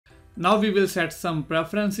Now we will set some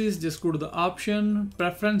preferences. Just go to the option,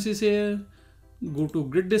 preferences here, go to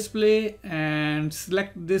grid display and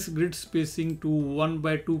select this grid spacing to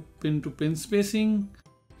 1/2 pin to pin spacing.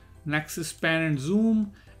 Next is pan and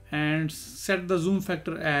zoom and set the zoom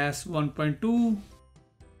factor as 1.2.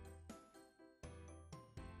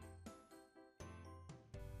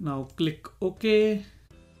 Now click OK.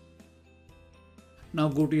 Now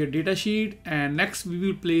go to your datasheet and next we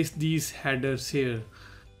will place these headers here.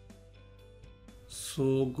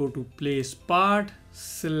 So go to place part,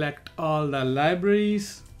 select all the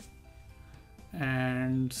libraries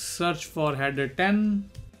and search for header 10.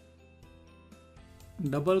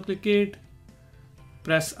 Double click it,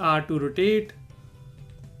 press R to rotate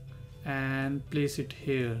and place it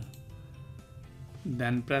here.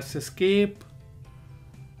 Then press escape.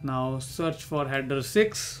 Now search for header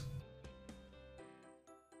 6.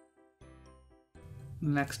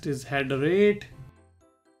 Next is header 8.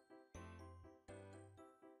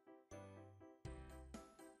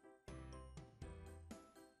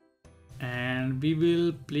 And we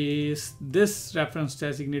will place this reference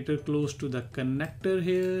designator close to the connector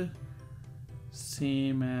here,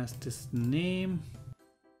 same as this name.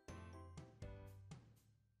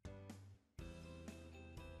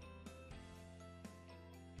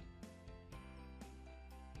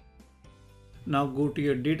 Now go to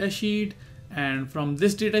your datasheet and from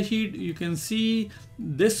this datasheet you can see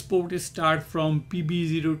this port is start from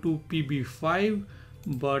PB0 to PB5,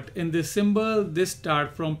 but in this symbol this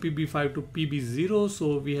start from PB5 to PB0,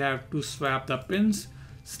 so we have to swap the pins.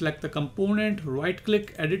 Select the component, right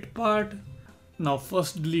click, edit part. Now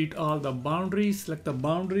first delete all the boundaries, select the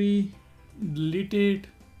boundary, delete it,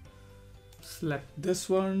 select this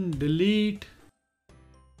one, delete.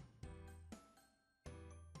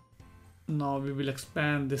 Now we will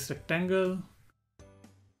expand this rectangle.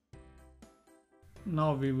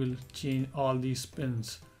 Now we will change all these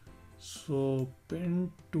pins. So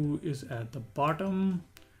pin 2 is at the bottom.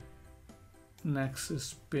 Next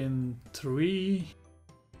is pin 3.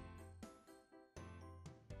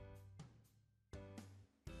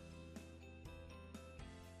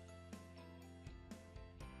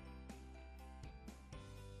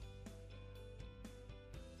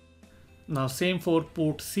 Now same for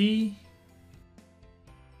port C.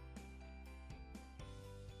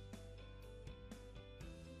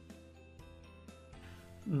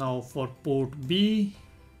 Now for port B.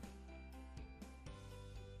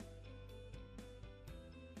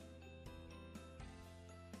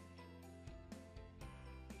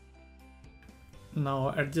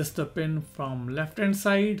 Now adjust the pin from left hand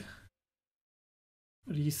side.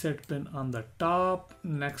 Reset pin on the top.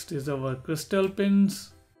 Next is our crystal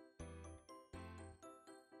pins.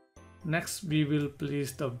 Next we will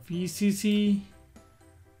place the VCC.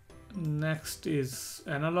 Next is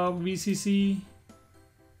analog VCC.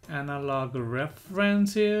 Analog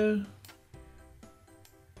reference here.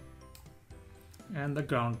 And the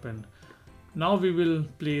ground pin. Now we will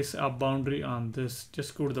place a boundary on this.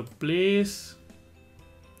 Just go to the place,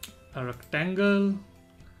 a rectangle,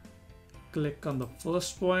 click on the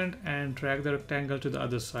first point and drag the rectangle to the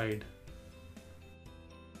other side.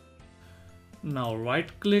 Now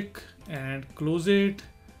right click and close it,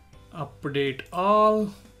 update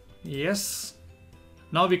all, yes.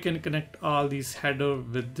 Now we can connect all these headers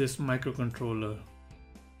with this microcontroller.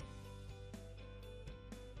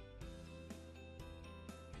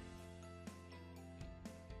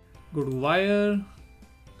 Go to wire,